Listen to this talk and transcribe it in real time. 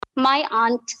My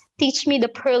aunt teach me the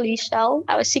pearly shell.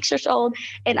 I was 6 years old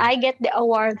and I get the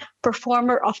award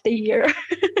Performer of the Year.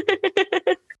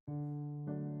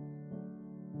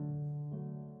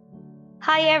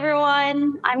 Hi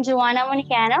everyone, I'm Joanna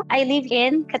Monicano. I live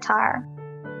in Qatar.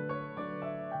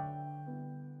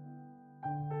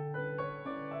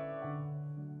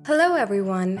 Hello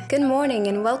everyone, good morning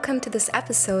and welcome to this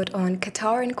episode on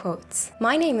Qatar in Quotes.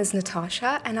 My name is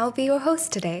Natasha and I'll be your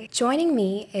host today. Joining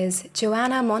me is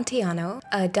Joanna Montiano,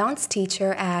 a dance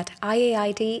teacher at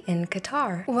IAID in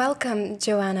Qatar. Welcome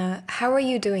Joanna, how are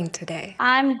you doing today?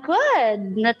 I'm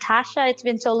good. Natasha, it's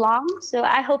been so long, so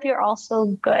I hope you're also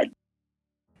good.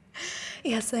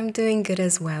 Yes, I'm doing good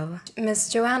as well. Miss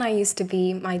Joanna used to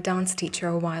be my dance teacher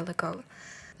a while ago.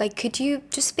 Could you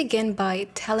just begin by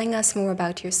telling us more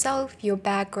about yourself, your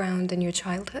background, and your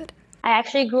childhood? I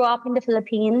actually grew up in the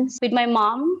Philippines with my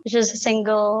mom, which is a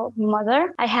single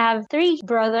mother. I have 3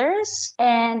 brothers,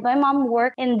 and my mom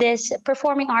worked in this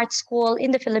performing arts school in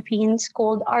the Philippines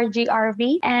called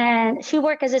RGRV, and she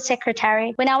worked as a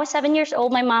secretary. When I was 7 years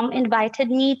old, my mom invited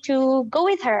me to go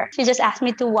with her. She just asked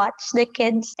me to watch the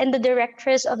kids, and the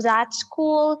directress of that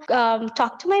school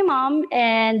talked to my mom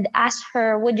and asked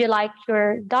her, "Would you like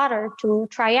your daughter to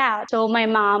try out?" So my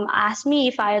mom asked me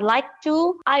if I'd like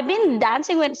to. I've been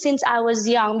dancing since I was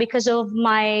young because of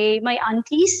my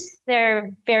aunties. They're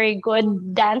very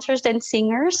good dancers and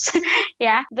singers.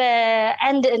 Yeah.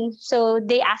 So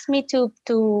they asked me to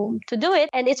do it.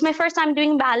 And it's my first time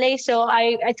doing ballet. So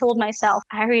I told myself,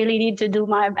 I really need to do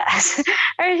my best.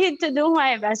 I really need to do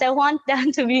my best. I want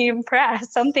them to be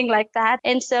impressed, something like that.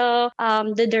 And so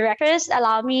the directors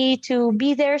allowed me to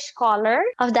be their scholar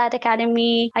of that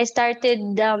academy. I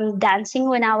started dancing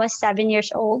when I was 7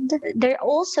 years old. They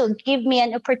also give me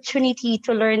an opportunity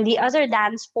to learn the other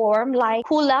dance form like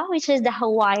hula, which is the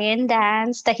Hawaiian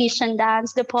dance, Tahitian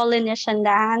dance, the Polynesian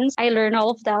dance. I learn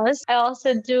all of those. I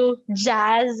also do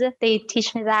jazz. They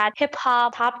teach me that. Hip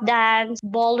hop, tap dance,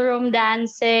 ballroom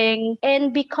dancing.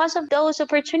 And because of those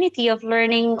opportunity of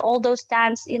learning all those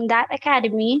dance in that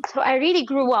academy, so I really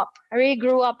grew up. I really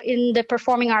grew up in the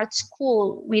performing arts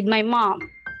school with my mom.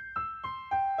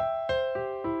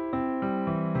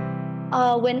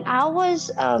 When I was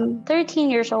 13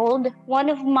 years old, one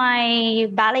of my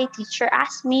ballet teacher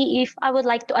asked me if I would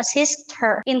like to assist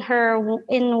her in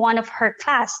one of her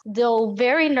class. Though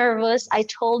very nervous, I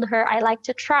told her I like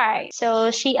to try. So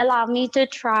she allowed me to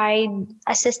try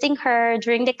assisting her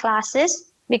during the classes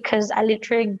because I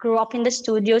literally grew up in the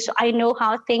studio, so I know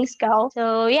how things go.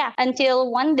 So yeah,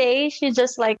 until one day she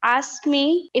just asked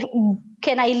me if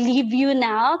can I leave you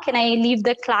now? Can I leave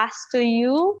the class to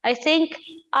you? I think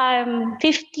I'm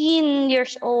 15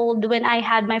 years old when I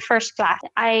had my first class.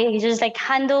 I just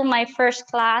handle my first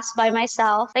class by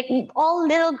myself. All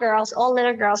little girls,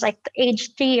 like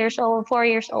age 3 years old, 4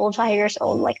 years old, 5 years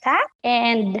old, like that.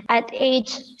 And at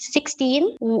age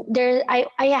 16, I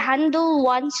handle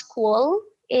one school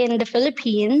in the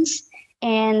Philippines,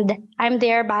 and I'm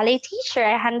their ballet teacher.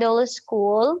 I handle a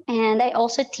school and I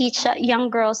also teach young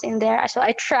girls in there. So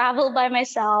I travel by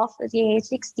myself at the age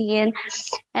 16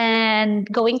 and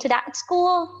going to that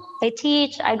school. I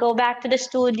teach, I go back to the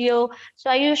studio. So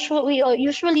we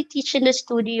usually teach in the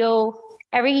studio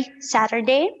every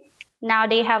Saturday. Now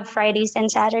they have Fridays and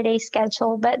Saturdays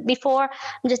scheduled, but before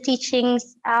I'm just teaching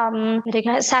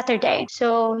Saturday.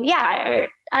 So yeah,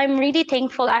 I'm really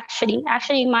thankful actually.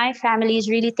 Actually, my family is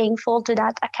really thankful to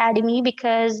that academy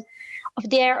because of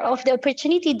the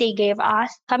opportunity they gave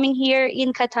us. Coming here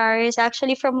in Qatar is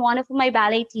actually from one of my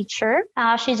ballet teacher.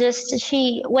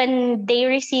 She when they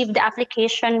received the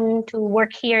application to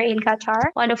work here in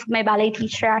Qatar, one of my ballet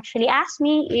teacher actually asked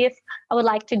me if I would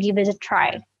like to give it a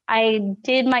try. I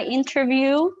did my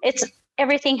interview.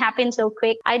 Everything happened so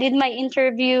quick. I did my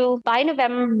interview by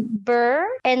November,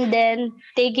 and then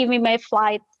they give me my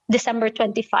flight December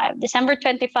 25. December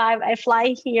 25, I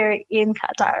fly here in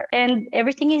Qatar, and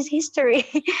everything is history.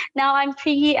 I'm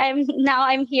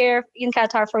here in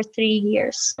Qatar for 3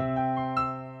 years.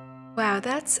 Wow,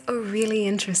 that's a really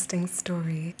interesting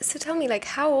story. So tell me,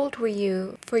 how old were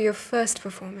you for your first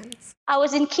performance? I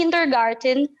was in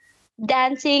kindergarten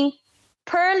dancing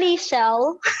Pearly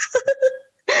Shell.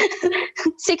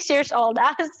 6 years old.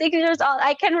 I was 6 years old.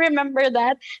 I can remember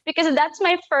that because that's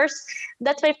my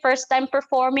first time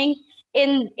performing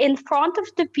in front of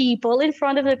the people,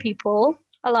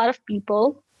 a lot of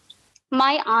people.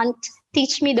 My aunt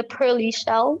teach me the Pearly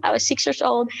Shell. I was 6 years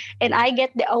old and I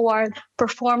get the award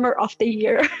Performer of the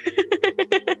Year.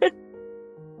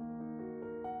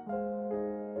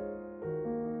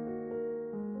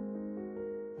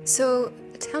 So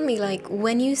tell me, like,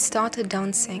 when you started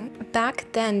dancing, back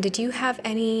then, did you have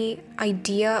any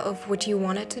idea of what you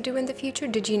wanted to do in the future?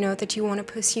 Did you know that you want to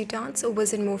pursue dance, or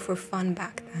was it more for fun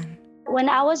back then? When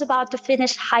I was about to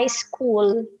finish high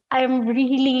school, I'm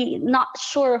really not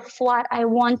sure of what I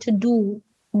want to do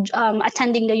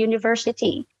attending the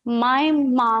university. My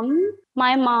mom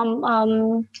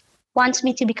wants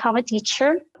me to become a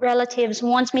teacher. Relatives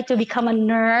wants me to become a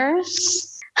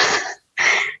nurse.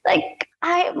 Like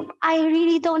I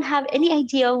really don't have any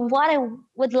idea what I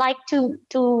would like to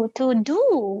do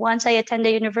once I attend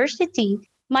the university.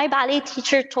 My ballet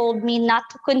teacher told me not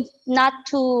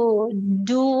to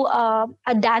do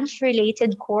a dance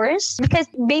related course because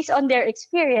based on their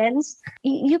experience,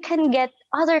 you can get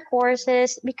other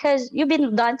courses because you've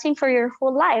been dancing for your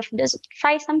whole life. Just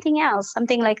try something else,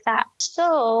 something like that.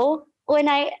 So when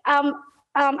I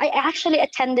actually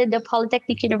attended the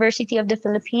Polytechnic University of the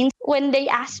Philippines. When they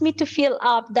asked me to fill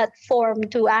up that form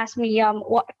to ask me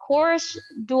what course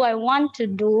do I want to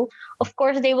do, of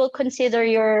course they will consider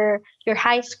your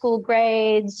high school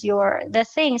grades, the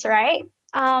things, right?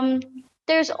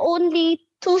 There's only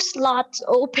 2 slots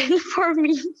open for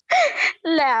me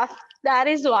left. That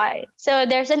is why. So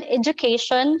there's an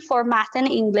education for math and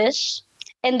English,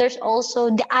 and there's also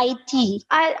the IT.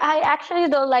 I actually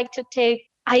don't like to take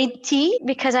IT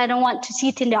because I don't want to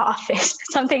sit in the office,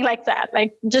 something like that,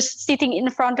 like just sitting in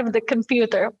front of the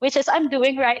computer, which is I'm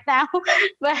doing right now.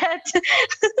 but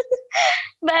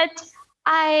but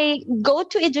I go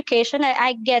to education.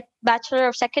 I get Bachelor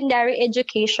of Secondary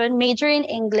Education, major in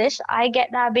English. I get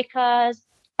that because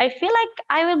I feel like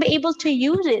I will be able to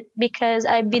use it because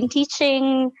I've been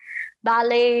teaching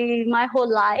ballet my whole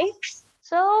life.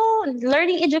 So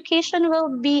learning education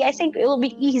I think it will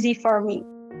be easy for me.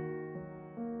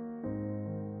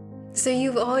 So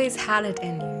you've always had it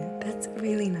in you. That's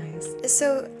really nice.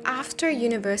 So after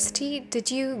university, did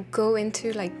you go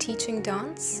into like teaching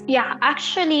dance? Yeah,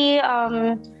 actually,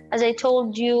 as I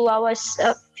told you, I was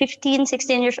 15,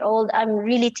 16 years old. I'm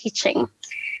really teaching.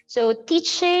 So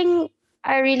teaching,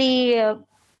 I really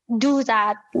do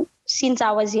that since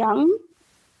I was young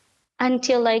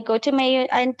until I go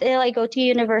to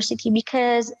university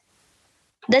because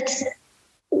that's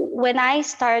when I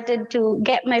started to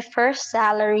get my first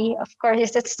salary. Of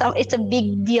course, it's a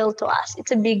big deal to us.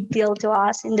 It's a big deal to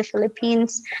us in the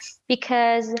Philippines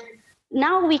because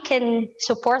now we can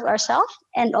support ourselves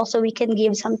and also we can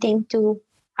give something to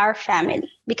our family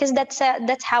because that's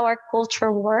how our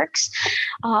culture works.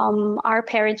 Our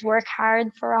parents work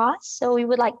hard for us, so we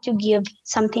would like to give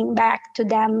something back to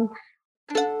them.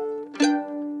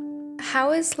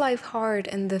 How is life hard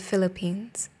in the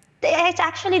Philippines? It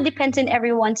actually depends on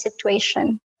everyone's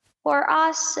situation. For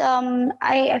us,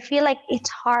 I feel like it's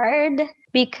hard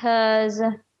because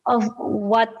of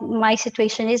what my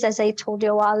situation is, as I told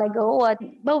you a while ago.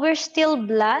 But we're still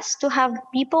blessed to have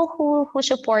people who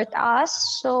support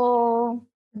us. So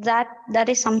that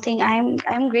is something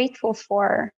I'm grateful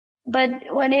for. But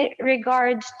when it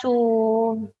regards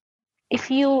to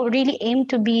if you really aim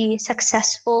to be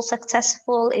successful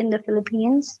in the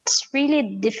Philippines, it's really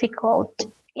difficult.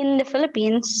 In the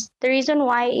Philippines, the reason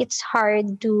why it's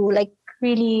hard to like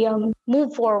really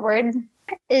move forward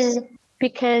is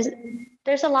because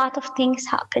there's a lot of things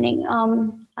happening.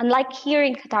 Unlike here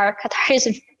in Qatar, Qatar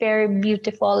is very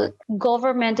beautiful.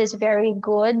 Government is very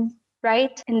good,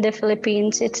 right? In the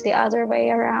Philippines, it's the other way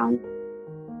around.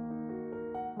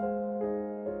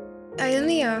 I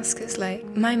only ask because, like,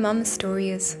 my mom's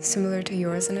story is similar to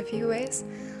yours in a few ways.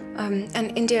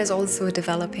 And India is also a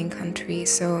developing country,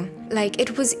 so, like,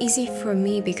 it was easy for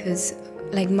me because,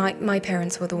 like, my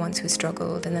parents were the ones who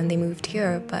struggled and then they moved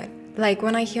here. But, like,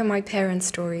 when I hear my parents'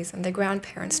 stories and their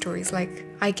grandparents' stories, like,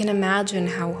 I can imagine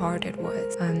how hard it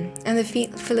was. And the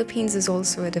Philippines is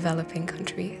also a developing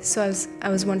country, so I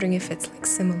was wondering if it's, like,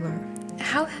 similar.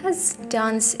 How has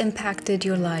dance impacted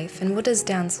your life, and what does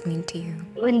dance mean to you?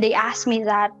 When they ask me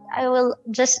that, I will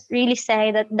just really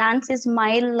say that dance is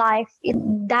my life.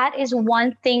 That is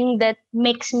one thing that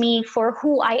makes me for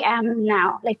who I am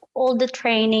now. Like all the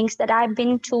trainings that I've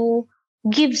been to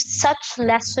give such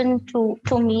lesson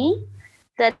to me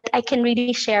that I can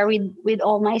really share with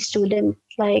all my students.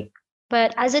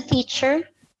 But as a teacher,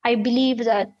 I believe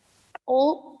that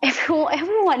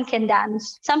everyone can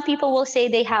dance. Some people will say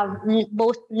they have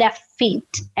both left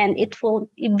feet and it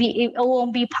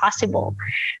won't be possible.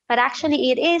 But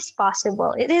actually it is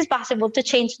possible. It is possible to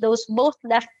change those both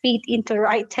left feet into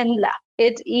right and left.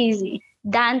 It's easy.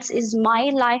 Dance is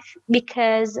my life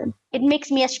because it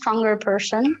makes me a stronger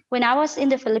person. When I was in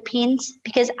the Philippines,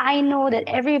 because I know that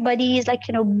everybody is like,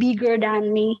 bigger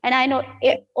than me. And I know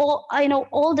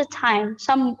all the time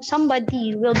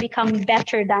somebody will become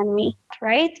better than me,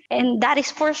 right? And that is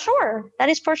for sure. That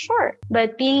is for sure.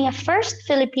 But being a first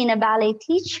Filipina ballet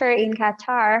teacher in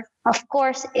Qatar, of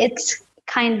course, it's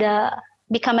kind of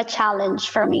become a challenge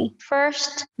for me.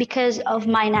 First, because of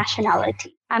my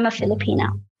nationality. I'm a Filipina.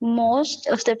 Most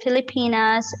of the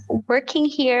Filipinas working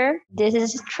here, this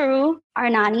is true, are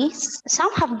nannies.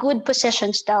 Some have good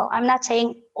positions though. I'm not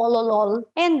saying all.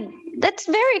 And that's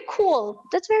very cool.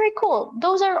 That's very cool.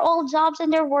 Those are all jobs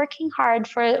and they're working hard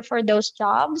for those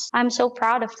jobs. I'm so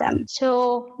proud of them.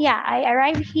 So yeah, I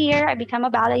arrived here. I become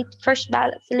a first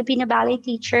Filipino ballet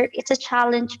teacher. It's a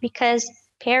challenge because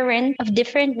parent of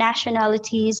different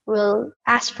nationalities will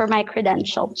ask for my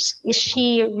credentials. Is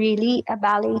she really a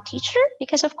ballet teacher?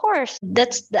 Because of course,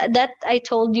 that I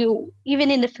told you,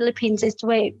 even in the Philippines, it's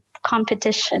way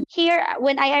competition. Here,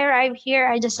 when I arrived here,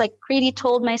 I just like really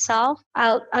told myself,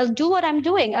 I'll do what I'm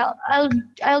doing.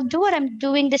 I'll do what I'm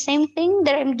doing, the same thing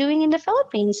that I'm doing in the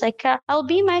Philippines. Like I'll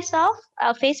be myself.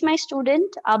 I'll face my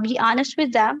student. I'll be honest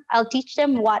with them. I'll teach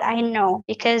them what I know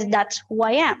because that's who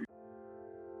I am.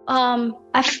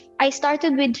 I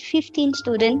started with 15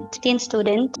 students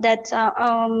that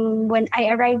when I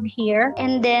arrived here,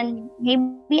 and then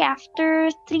maybe after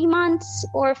 3 months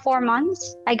or 4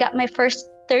 months, I got my first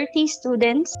 30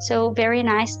 students. So very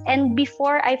nice. And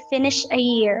before I finish a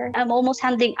year, I'm almost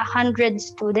handling 100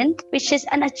 students, which is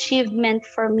an achievement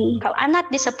for me. I'm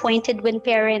not disappointed when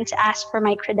parents ask for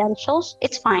my credentials.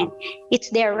 It's fine. It's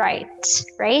their rights,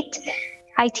 right?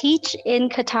 I teach in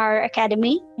Qatar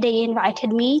Academy. They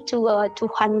invited me to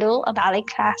handle a ballet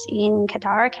class in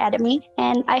Qatar Academy.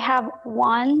 And I have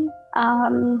one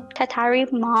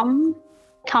Qatari mom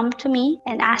come to me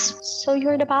and ask, so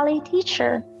you're the ballet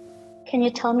teacher. Can you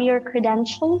tell me your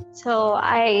credentials? So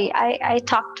I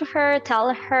talk to her,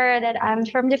 tell her that I'm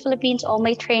from the Philippines. All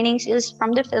my trainings is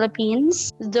from the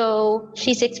Philippines, though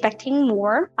she's expecting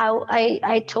more.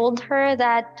 I told her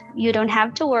that you don't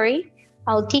have to worry.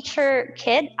 I'll teach her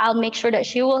kid. I'll make sure that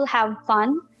she will have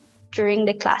fun during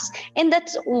the class. And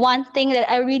that's one thing that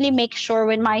I really make sure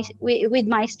with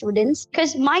my students,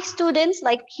 because my students,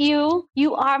 like you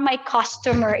are my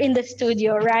customer in the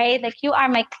studio, right? Like you are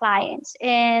my clients,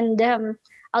 and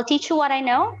I'll teach you what I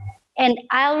know, and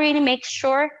I'll really make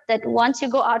sure that once you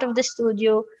go out of the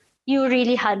studio, you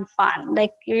really had fun.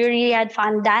 Like you really had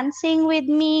fun dancing with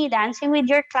me, dancing with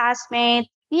your classmates.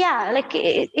 Yeah, like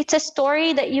it's a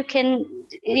story that you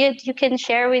can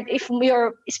share with, if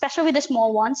you're, especially with the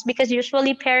small ones, because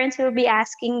usually parents will be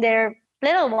asking their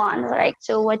little ones, like,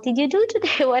 so what did you do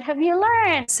today? What have you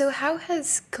learned? So how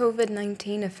has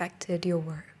COVID-19 affected your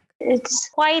work? It's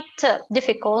quite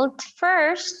difficult.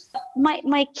 First,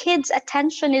 my kids'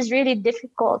 attention is really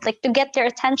difficult, like to get their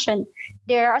attention.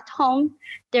 They're at home,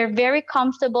 they're very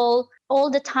comfortable all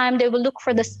the time. They will look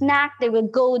for the snack, they will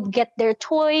go get their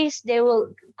toys, they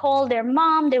will call their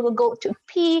mom, they will go to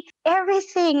pee,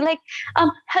 everything. Like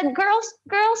girls,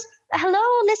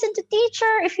 hello, listen to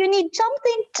teacher. If you need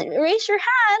something, raise your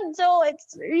hand. So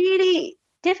it's really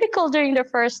difficult during the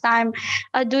first time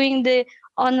doing the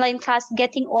online class,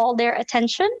 getting all their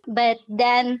attention. But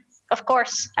then of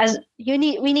course, as we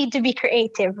need to be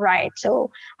creative, right? So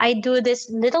I do this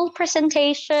little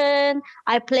presentation.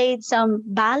 I played some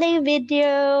ballet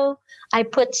video. I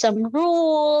put some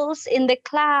rules in the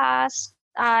class.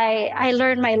 I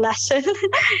learned my lesson.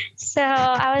 So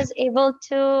I was able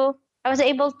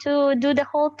to do the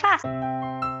whole class.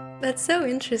 That's so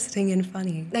interesting and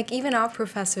funny. Like even our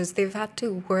professors, they've had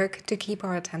to work to keep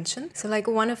our attention. So like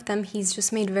one of them, he's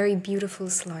just made very beautiful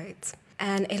slides.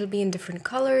 And it'll be in different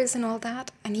colors and all that.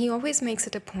 And he always makes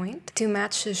it a point to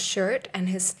match his shirt and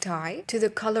his tie to the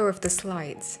color of the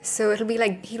slides. So it'll be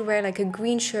like he'll wear like a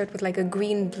green shirt with like a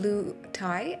green-blue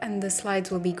tie, and the slides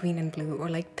will be green and blue, or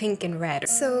like pink and red.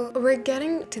 So we're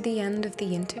getting to the end of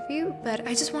the interview, but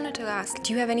I just wanted to ask,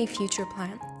 do you have any future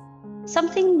plans?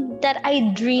 Something that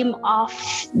I dream of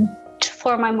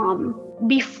for my mom.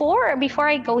 Before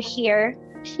I go here,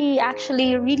 she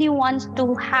actually really wants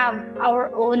to have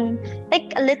our own,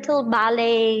 like a little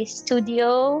ballet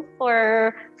studio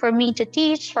for me to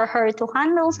teach, for her to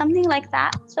handle, something like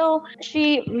that. So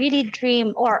she really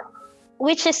dream, or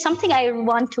which is something I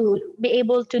want to be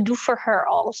able to do for her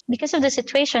also. Because of the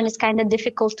situation, it's kind of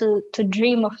difficult to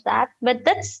dream of that. But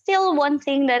that's still one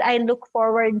thing that I look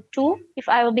forward to, if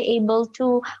I will be able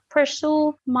to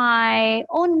pursue my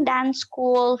own dance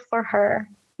school for her.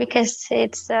 Because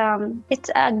it's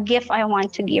a gift I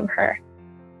want to give her.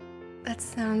 That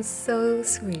sounds so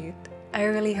sweet. I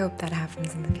really hope that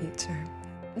happens in the future.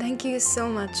 Thank you so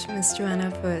much, Miss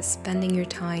Joanna, for spending your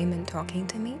time and talking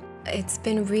to me. It's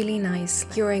been really nice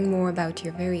hearing more about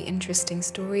your very interesting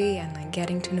story and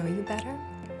getting to know you better.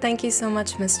 Thank you so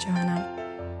much, Miss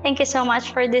Joanna. Thank you so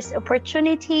much for this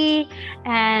opportunity,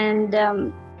 and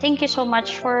thank you so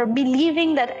much for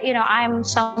believing that I'm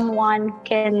someone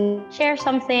can share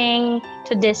something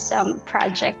to this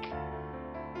project.